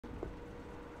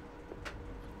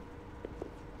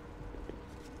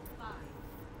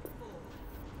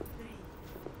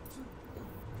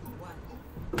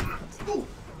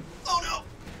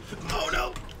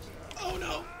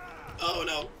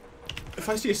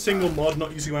I see a single mod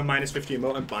not using my -50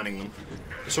 emote, I'm banning them.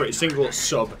 Sorry, a single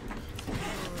sub.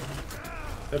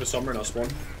 They have a Sombra in our spawn.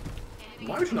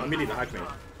 Why would you not immediately hack me?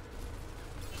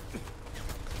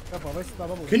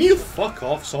 Can you fuck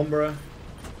off, Sombra?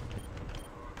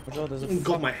 Oh,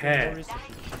 got my hair.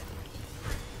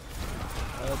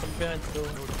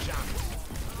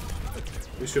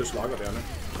 Lucio's lag up behind it.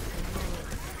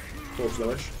 Towards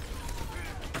lowish.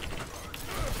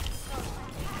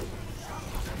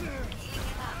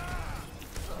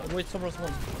 Wait, Sombra's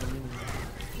one.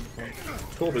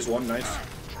 Torb is one, nice.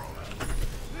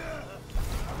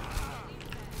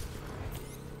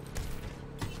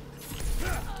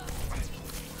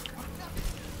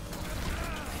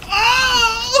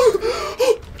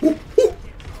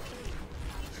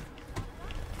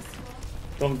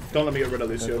 Don't let me get rid of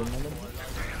Lucio.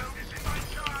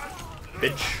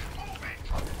 Bitch.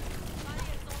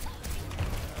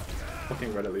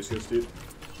 Fucking red at Lucio's, dude.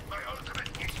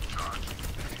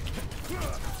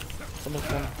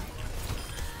 Someone's one.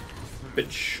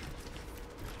 Bitch.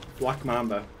 Black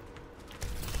Mamba.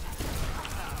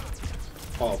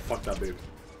 Oh, fuck that boob.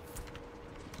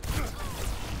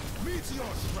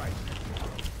 Meteor strike.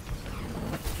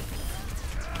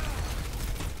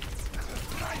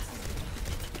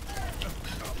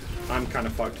 I'm kind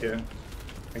of fucked here.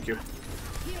 Thank you.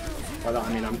 By that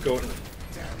I mean I'm going.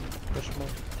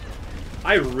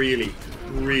 I really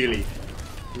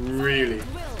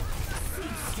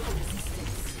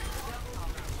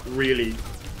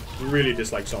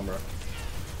dislike Sombra.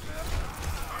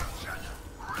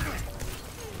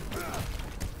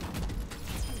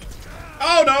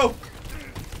 Oh no!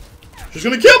 She's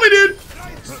gonna kill me, dude!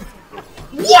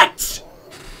 What?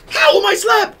 How am I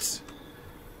slapped?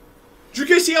 Do you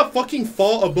guys see how fucking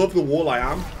far above the wall I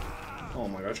am? Oh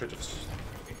my god, I tried to...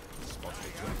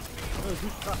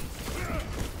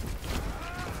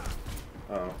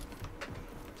 Oh.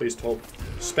 Please talk.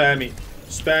 Spare me.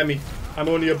 Spare me. I'm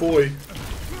only a boy.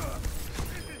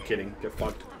 Kidding. Get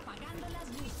fucked.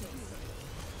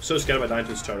 So scared about dying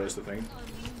to his turret is the thing.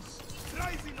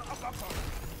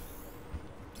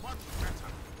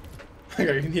 I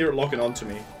can hear it locking onto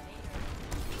me.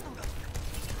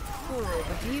 For all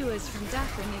the viewers from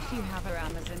Daffin, if you have our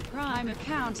Amazon Prime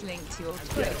account linked to your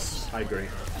Twitch Yes, I agree.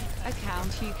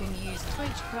 account, you can use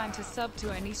Twitch Prime to sub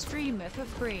to any streamer for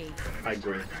free. I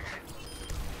agree.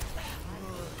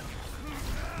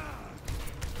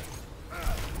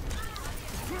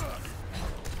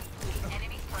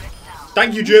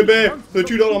 Thank you, JB, for the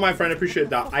 $2, my friend. I appreciate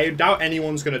that. I doubt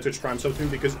anyone's going to Twitch Prime sub to me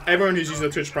because everyone who's using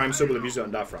the Twitch Prime sub will have used it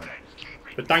on Daffron.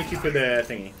 But thank you for the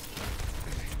thingy.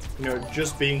 You know,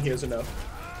 just being here is enough.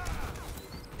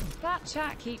 That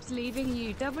chat keeps leaving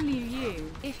you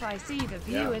WU. If I see the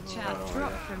viewer chat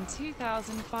drop from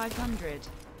 2,500.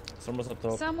 Someone's up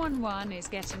top. Someone one is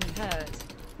getting hurt.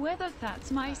 Whether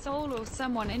that's my soul or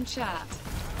someone in chat.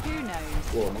 Who knows?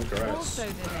 Whoa, Monkaress. Also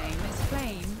the name is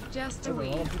plain, just a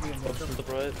weed. Up to the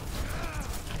right.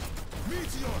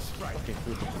 Okay,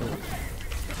 cool.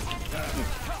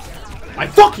 I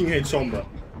fucking hate Sombra.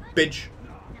 Bitch.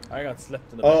 I got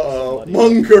slept in the back. Uh-oh.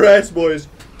 Monkaress, boys.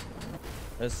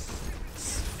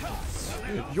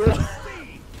 You're...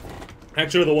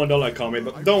 Actually, the $1 comment,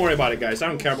 but don't worry about it, guys. I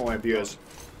don't care about my viewers.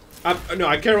 No,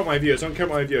 I care about my viewers. I don't care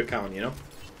about my viewer count, you know?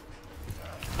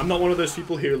 I'm not one of those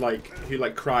people who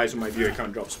cries when my viewer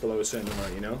count drops below a certain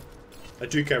amount, you know? I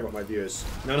do care about my viewers.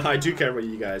 No, I do care about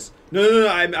you guys. No,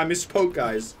 I misspoke,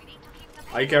 guys.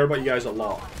 I care about you guys a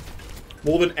lot.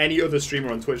 More than any other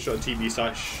streamer on twitch.tv/...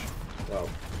 Well,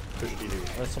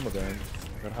 Twitch.tv. There's someone there.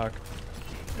 Got hacked.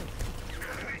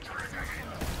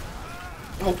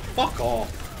 Oh, fuck off.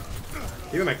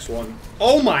 Give him X1.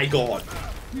 Oh my god.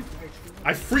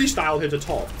 I freestyled hit the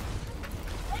top.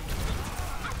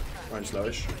 Ryan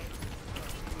slowish.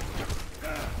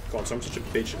 God, so I'm such a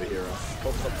bitch of a hero.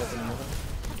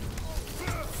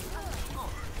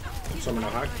 Someone now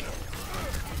hack.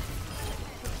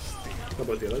 How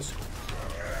about the others?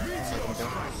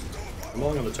 I'm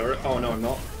rolling on the turret. Oh no, I'm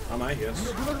not. Am I?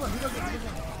 Yes.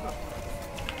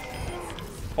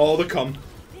 Oh, the cum.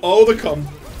 Oh, the cum.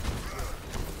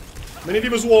 Many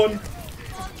divas won.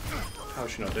 How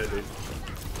is she not dead, dude?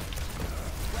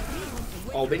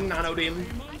 Oh, they nanoed him.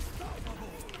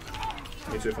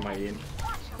 Me too for my Ian.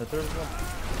 The third one.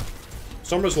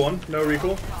 Sombra's one. No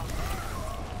recall.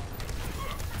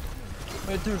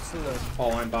 Wait, there's still there.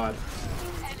 Oh, I'm bad.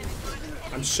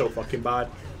 I'm so fucking bad.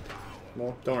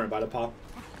 Well, don't worry about it, pal.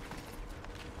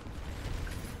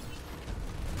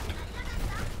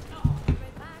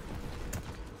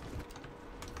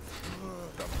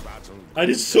 I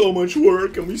did so much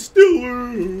work and we still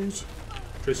lose.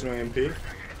 Trace no AMP.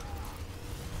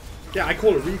 Yeah, I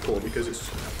call it recall because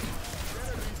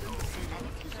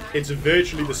it's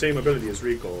virtually the same ability as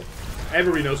recall.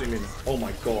 Everybody knows what you mean. Oh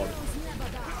my god.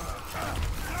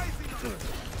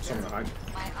 Someone hack.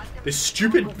 This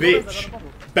stupid bitch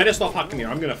better stop hacking me.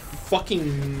 I'm gonna fucking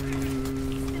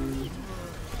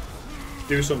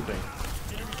do something.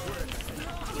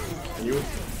 And you?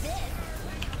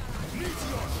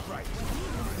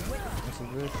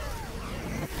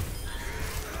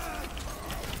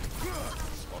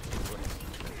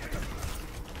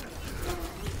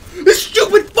 This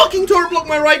stupid fucking turret blocked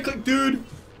my right click, dude!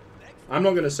 I'm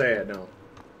not gonna say it, no.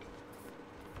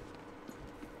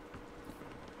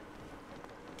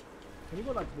 Can you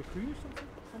go like the crew or something?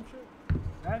 Some shit?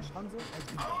 Ash, Hanzo?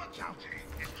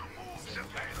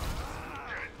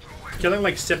 Killing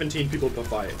like 17 people per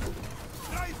fight.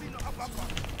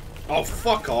 Oh,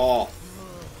 fuck off.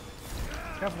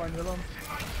 Careful, I'm alone.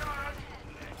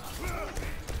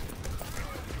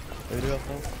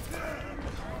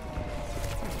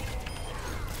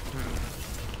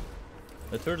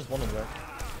 The third is one of them.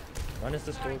 Mine is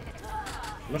this gold.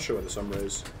 I'm not sure where the Sombra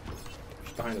is.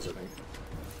 She's behind us, I think.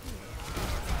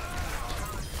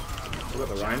 What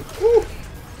about the Ryan? Woo!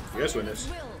 You guys win this.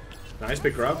 Nice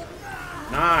big grab.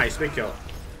 Nice big kill.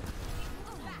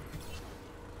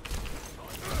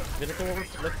 Did it go over?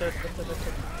 Left side.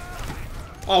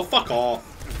 Oh, fuck off.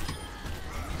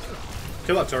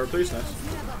 Kill that turret, please. Nice.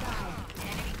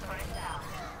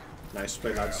 Nice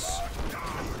play, lads.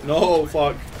 No,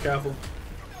 fuck. Careful.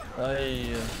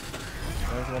 There's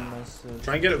one nice.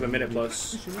 Try and get it with a minute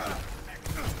plus.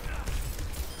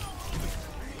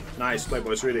 Nice play,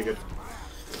 boys. Really good.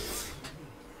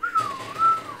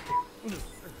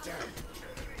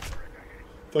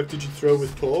 Fuck did you throw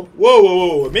with Torb? Whoa,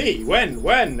 whoa, whoa, me?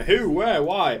 When? Who? Where?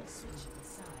 Why?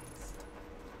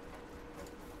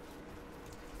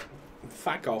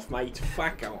 Fuck off, mate.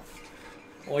 Fuck off.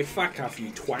 Oi, fuck off,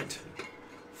 you twat.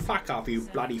 Fuck off, you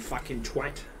bloody fucking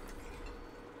twat.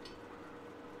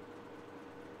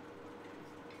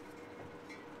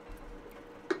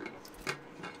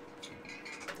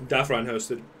 Dafran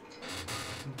hosted.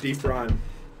 Deep Rhyme.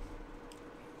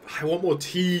 I want more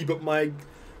tea, but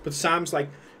Sam's like,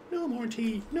 no more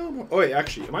tea, no more. Oh wait,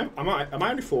 actually, am I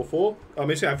only 4-4? Oh,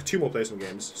 maybe I have 2 more placement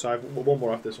games, so I have 1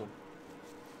 more after this one.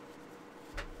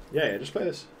 Yeah, just play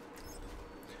this.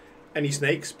 Any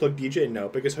snakes? Plug DJ? No.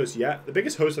 Biggest host yet? The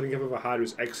biggest host I think I've ever had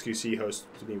was XQC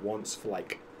hosted me once for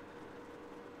like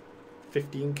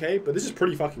 15k, but this is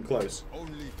pretty fucking close.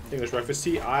 English breakfast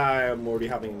tea? I am already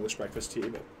having English breakfast tea,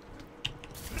 but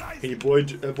can you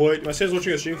avoid my son's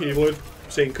watching a stream, can you avoid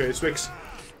saying Swix?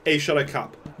 A shut a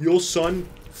cap. Your son,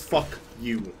 fuck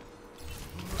you.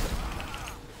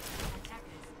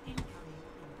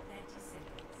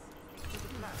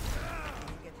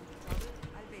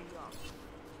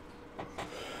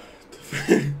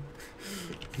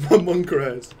 My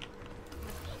Monkrez.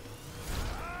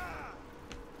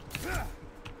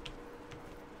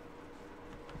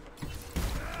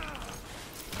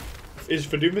 Is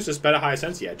for Doomfist is better higher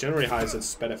sense? Yeah, generally higher sense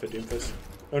is better for Doomfist.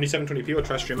 Only 720p or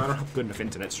try stream. I don't have good enough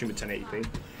internet. Stream at 1080p.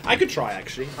 I could try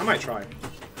actually. I might try.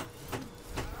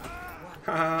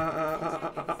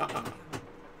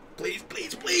 Please,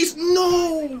 please, please,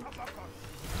 no!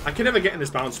 I can never get in this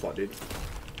bounce spot, dude.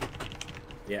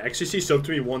 Yeah, XCC subbed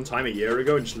to me 1 time a year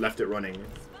ago and just left it running.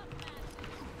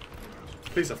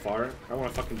 Please a fire. I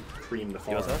want to fucking cream the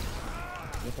fire.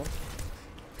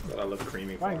 God, I love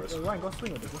creaming fires. Ryan, go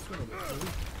swing with it. Go swing with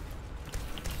it.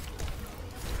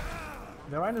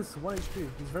 The Ryan is 1 HP.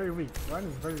 He's very weak. Ryan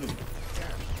is very weak.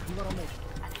 You gotta make.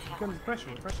 You can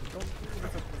pressure. Don't.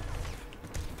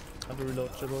 Under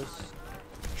reload, boys.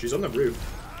 She's on the roof.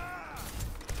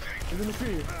 He's in the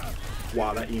tree.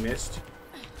 Wow, that E missed.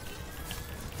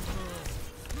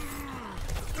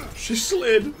 She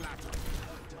slid.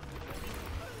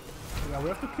 Yeah, we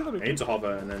have to kill her. I need to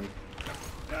hover and then.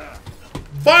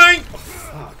 Bang! Oh,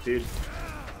 fuck, dude.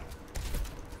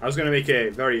 I was gonna make a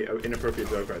very inappropriate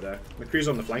joke right there. McCree's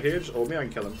on the flank edge. Hold me, I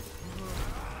can kill him.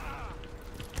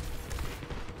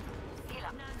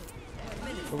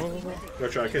 Go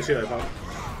try. Okay, see you later, pal.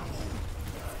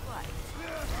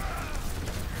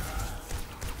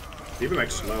 Leave him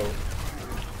like slow.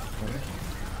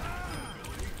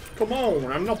 Come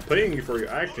on, I'm not paying you for your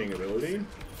acting ability.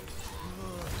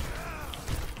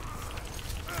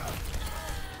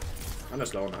 I'm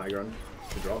just low on the high ground.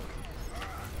 Should drop.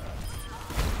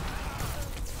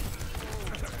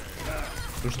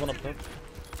 There's one up there.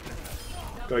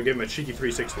 Gotta give him a cheeky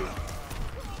 360.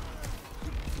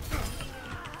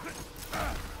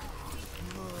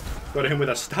 Got him with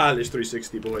a stylish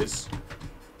 360, boys.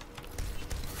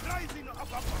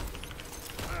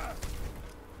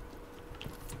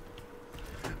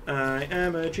 I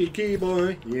am a cheeky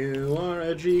boy. You are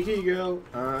a cheeky girl.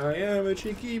 I am a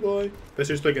cheeky boy. Best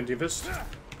to play against Doomfist.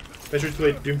 Best to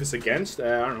play Doomfist against.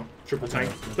 I don't know. Triple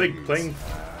tank. Playing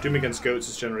Doom against goats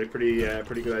is generally pretty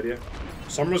good idea.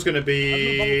 Summer's gonna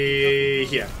be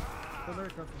here.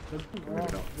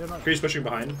 Maybe not. Chris pushing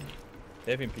behind.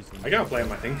 They have PC. I can't play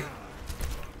him, I think.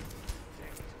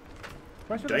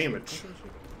 Damage.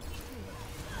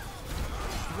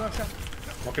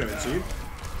 Knocking him into you.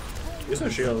 There's no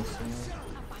shield.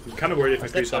 I'm kind of worried if I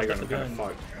do Tiger, I'm kind of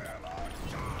fucked.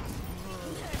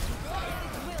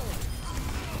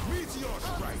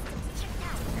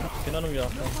 Fine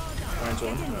to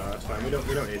one. No, that's fine. We don't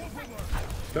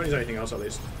need anything else at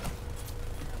least.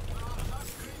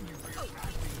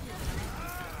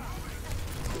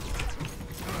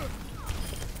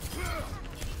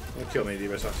 Don't kill me,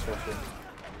 D-Bus, that's possible.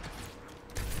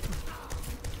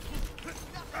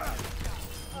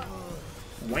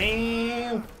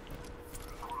 Wow.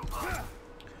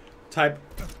 Type.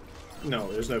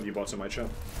 No, there's no V-bots in my chat.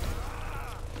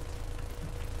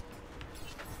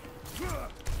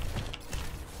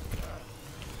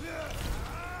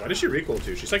 Why does she recall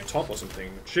too? She's like top or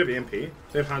something. Does she have EMP? They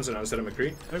have hands in instead of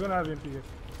McCree. They're gonna have EMP here.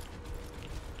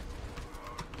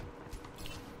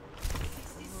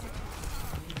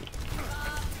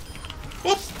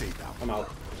 What? I'm out.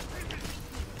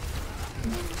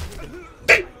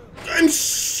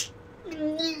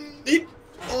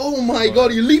 Oh my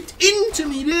god, he leaped into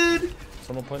me, dude!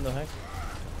 Someone point the heck?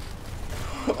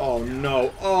 Oh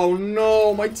no, oh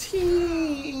no, my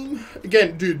team!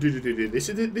 Again, dude, this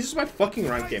is my fucking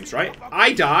ranked games, right?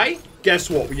 I die, guess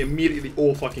what? We immediately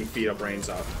all fucking feed our brains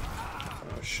out.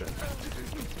 Oh shit.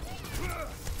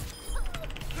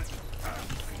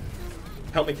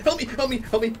 Help me, help me, help me,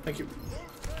 help me! Thank you.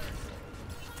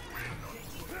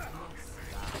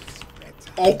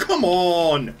 Oh, come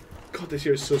on! God, this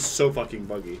year is so fucking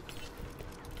buggy.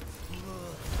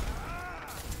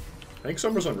 I think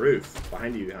Sombra's on roof.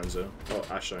 Behind you, Hanzo. Oh,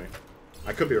 Ash, sorry.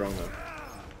 I could be wrong, though.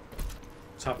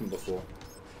 It's happened before.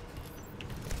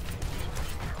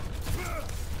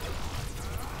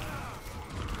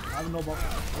 I have no box.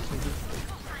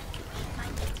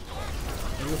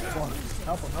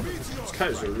 Help him. These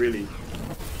guys are really...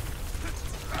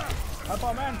 Help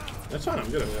him, man! That's fine, I'm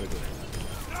good.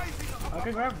 I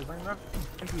can grab this.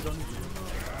 Thank you, don't need to.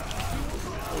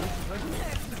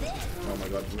 Oh my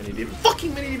god, mini div.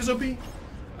 Fucking mini div is OP!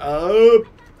 Oh!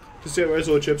 Just say where's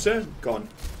all the Chipsa? Gone.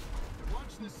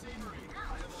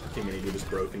 Fucking mini div is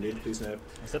broken, dude. Please no.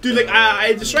 Dude, like,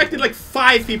 I distracted like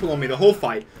 5 people on me the whole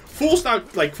fight. Forced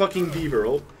out, like, fucking Diva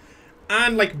roll.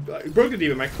 And, like, broke the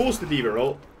Diva mech, forced the Diva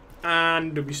roll.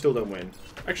 And we still don't win.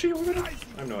 Actually, we're gonna...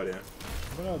 I have no idea.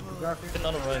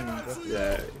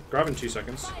 Yeah, grab in 2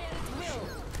 seconds.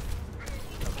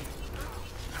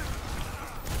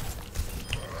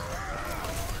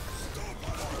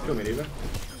 Kill me, Diva.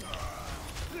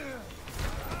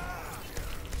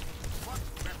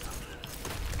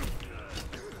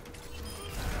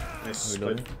 Nice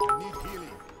split.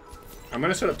 I'm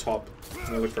gonna set up top. I'm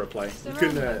gonna look for a play. You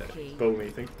can bow me, I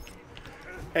think.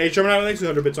 Hey, German, I would like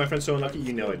 200 bits. My friend's so unlucky,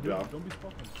 you know it, Val.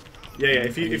 Yeah,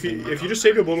 if you just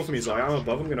save your bubble for me, Zai, I'm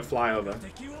above. I'm gonna fly over.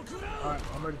 Alright,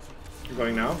 I'm ready. You're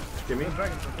going now. Give me.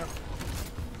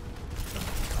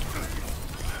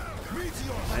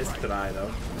 Nice try,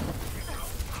 though.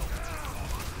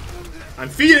 I'm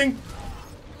feeding!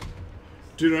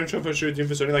 Dude, I'm trying to shoot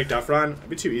Doomfist only like Dafran. It'd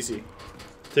be too easy.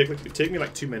 Take me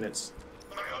like 2 minutes.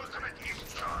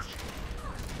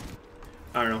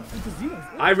 I don't know.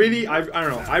 I don't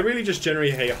know. I really just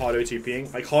generally hate hard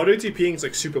OTPing. Like, hard OTPing is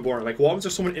like super boring. Like, what happens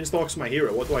if someone insta-locks my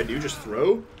hero? What do I do? Just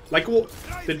throw? Like, what?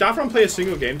 Did Dafran play a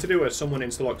single game today where someone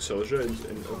insta-locked Soldier and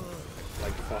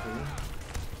like, fucking me?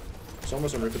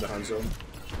 Someone's on roof of the hand zone.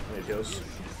 I need heals.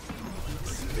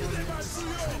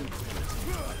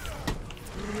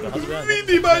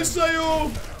 Midi by Sayo!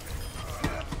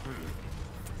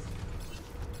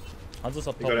 Hanzo's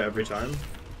up top. You got it every time.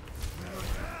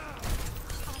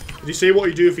 Did you say what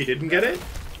you do if he didn't get it?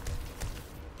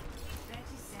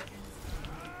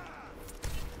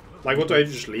 Like, what do I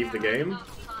do? Just leave the game?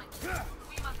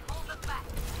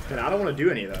 Man, I don't want to do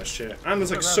any of that shit. And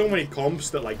there's like so many comps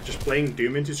that like just playing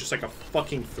Doom into is just like a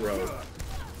fucking throw.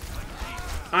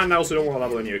 And I also don't want to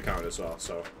level a new account as well,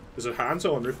 so. There's a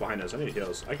Hanzo on roof behind us. I need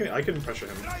heals. I can pressure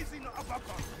him.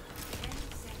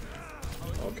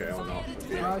 Okay, I'll not.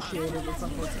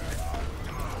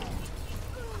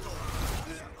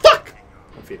 Fuck!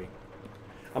 I'm feeding.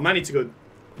 I might need to go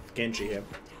Genji here.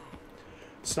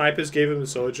 Snipers gave him the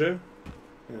Soldier.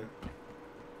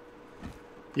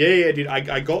 Yeah, dude.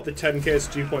 I got the 10k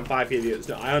to 2.5 idiots.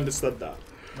 No, I understood that.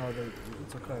 No,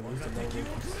 it's okay. At least the low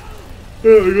weapons.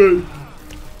 Oh, good.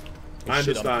 I Oh,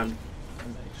 shit, understand.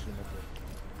 I'm actually not good.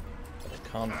 But I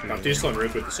can't do I'm too slow on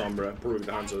roof with the Sombra. Probably with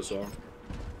the hands as well.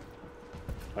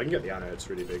 I can get the Ana, it's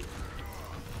really big.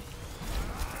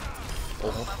 Oh,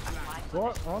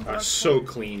 What? On that's so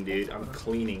clean, dude. I'm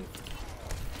cleaning.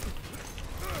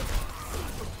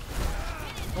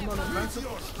 Come on, Hanzo.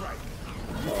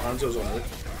 Oh, Hanzo's on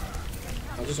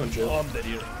roof. Hanzo's on chill. Oh, I'm dead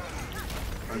here.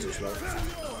 Hanzo's low.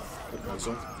 Look,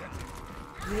 Hanzo.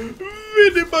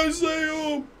 Vidi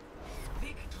Paseo!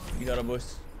 You got it,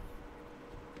 boys.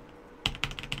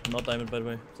 Not diamond, by the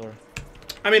way. Sorry.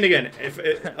 I mean, again, if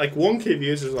it, like 1K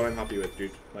views is what I'm happy with,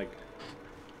 dude. Like,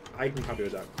 I'm happy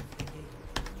with that.